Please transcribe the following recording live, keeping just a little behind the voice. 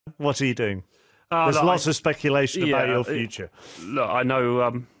What are you doing? There's lots of speculation about your future. Look, I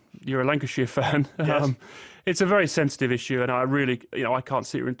know you're a Lancashire fan. Yes. It's a very sensitive issue, and I really, I can't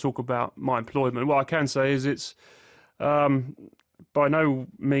sit here and talk about my employment. What I can say is it's by no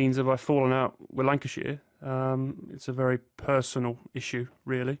means have I fallen out with Lancashire. It's a very personal issue,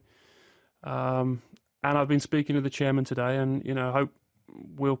 really. And I've been speaking to the chairman today, and I hope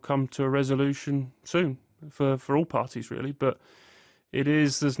we'll come to a resolution soon for all parties, really. But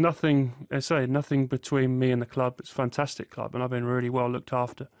there's nothing, nothing between me and the club. It's a fantastic club, and I've been really well looked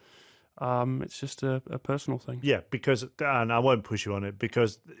after. It's just a personal thing. Yeah, because, and I won't push you on it,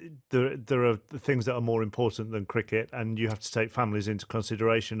 because there are things that are more important than cricket, and you have to take families into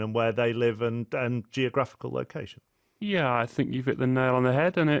consideration and where they live and geographical location. Yeah, I think you've hit the nail on the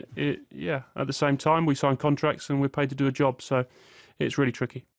head, and at the same time we sign contracts and we're paid to do a job, so it's really tricky.